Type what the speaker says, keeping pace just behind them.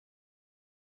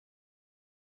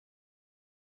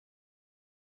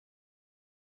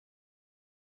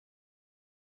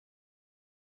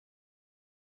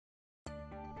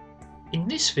In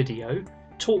this video,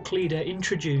 Torqueleader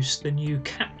introduced the new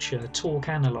Capture Torque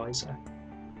Analyser.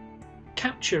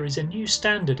 Capture is a new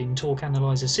standard in Torque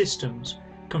Analyser Systems,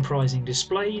 comprising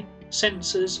display,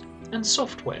 sensors and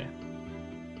software.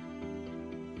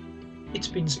 It's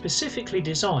been specifically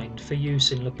designed for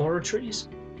use in laboratories,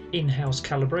 in-house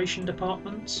calibration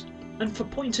departments, and for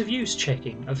point-of-use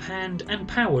checking of hand and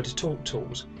powered torque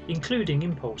tools, including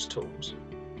impulse tools.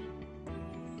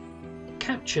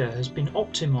 Capture has been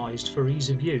optimised for ease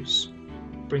of use,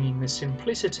 bringing the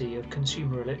simplicity of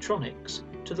consumer electronics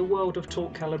to the world of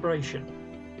torque calibration.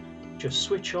 Just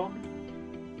switch on,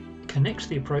 connect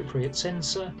the appropriate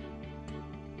sensor,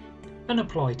 and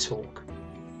apply torque.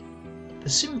 The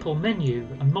simple menu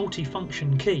and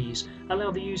multi-function keys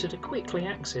allow the user to quickly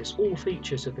access all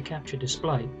features of the Capture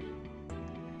display.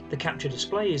 The Capture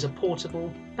display is a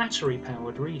portable,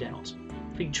 battery-powered readout,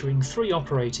 featuring 3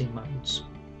 operating modes: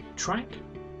 track,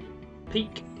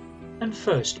 peak and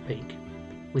first peak,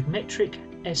 with metric,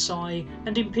 SI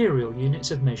and imperial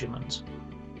units of measurement.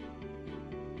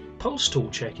 Pulse tool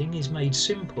checking is made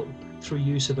simple through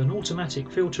use of an automatic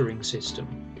filtering system,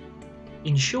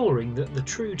 ensuring that the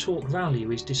true torque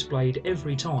value is displayed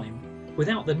every time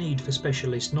without the need for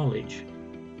specialist knowledge.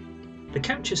 The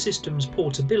Capture system's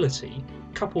portability,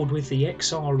 coupled with the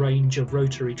XR range of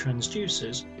rotary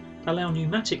transducers, allow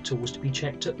pneumatic tools to be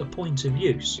checked at the point of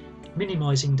use,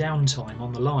 minimising downtime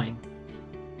on the line.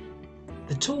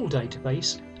 The tool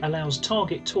database allows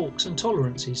target torques and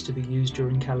tolerances to be used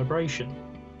during calibration,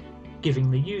 giving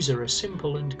the user a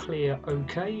simple and clear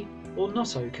OK or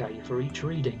not OK for each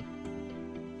reading.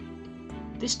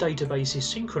 This database is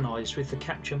synchronised with the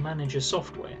Capture Manager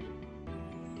software.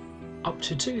 Up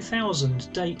to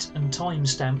 2,000 date and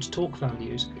time-stamped torque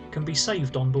values can be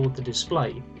saved on board the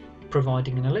display,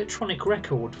 providing an electronic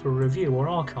record for review or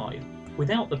archive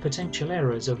without the potential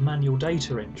errors of manual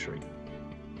data entry.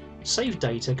 Saved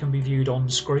data can be viewed on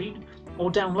screen or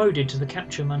downloaded to the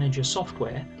Capture Manager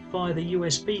software via the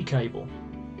USB cable.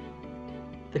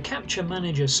 The Capture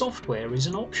Manager software is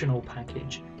an optional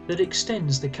package that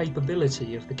extends the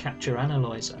capability of the Capture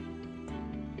Analyzer.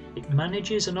 It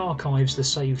manages and archives the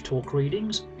saved torque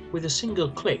readings with a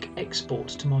single-click export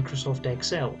to Microsoft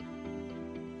Excel.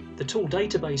 The tool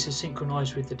database is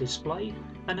synchronised with the display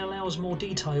and allows more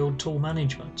detailed tool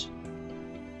management.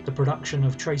 The production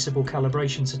of traceable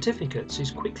calibration certificates is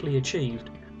quickly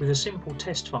achieved with a simple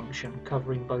test function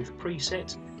covering both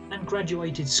preset and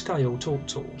graduated scale torque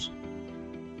tools.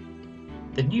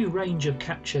 The new range of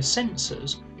Capture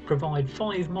sensors provide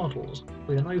 5 models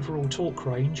with an overall torque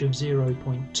range of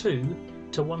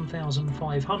 0.2 to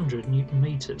 1,500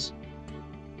 Nm.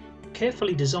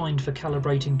 Carefully designed for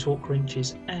calibrating torque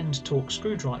wrenches and torque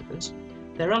screwdrivers,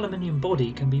 their aluminium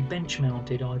body can be bench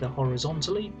mounted either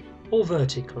horizontally or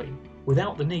vertically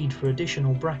without the need for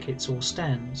additional brackets or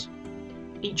stands.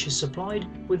 Each is supplied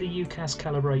with a UCAS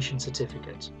calibration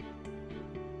certificate.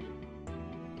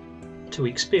 To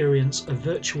experience a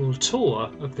virtual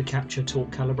tour of the Capture Torque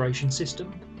Calibration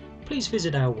System, please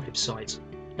visit our website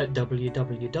at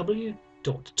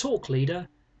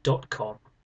www.torqueleader.com.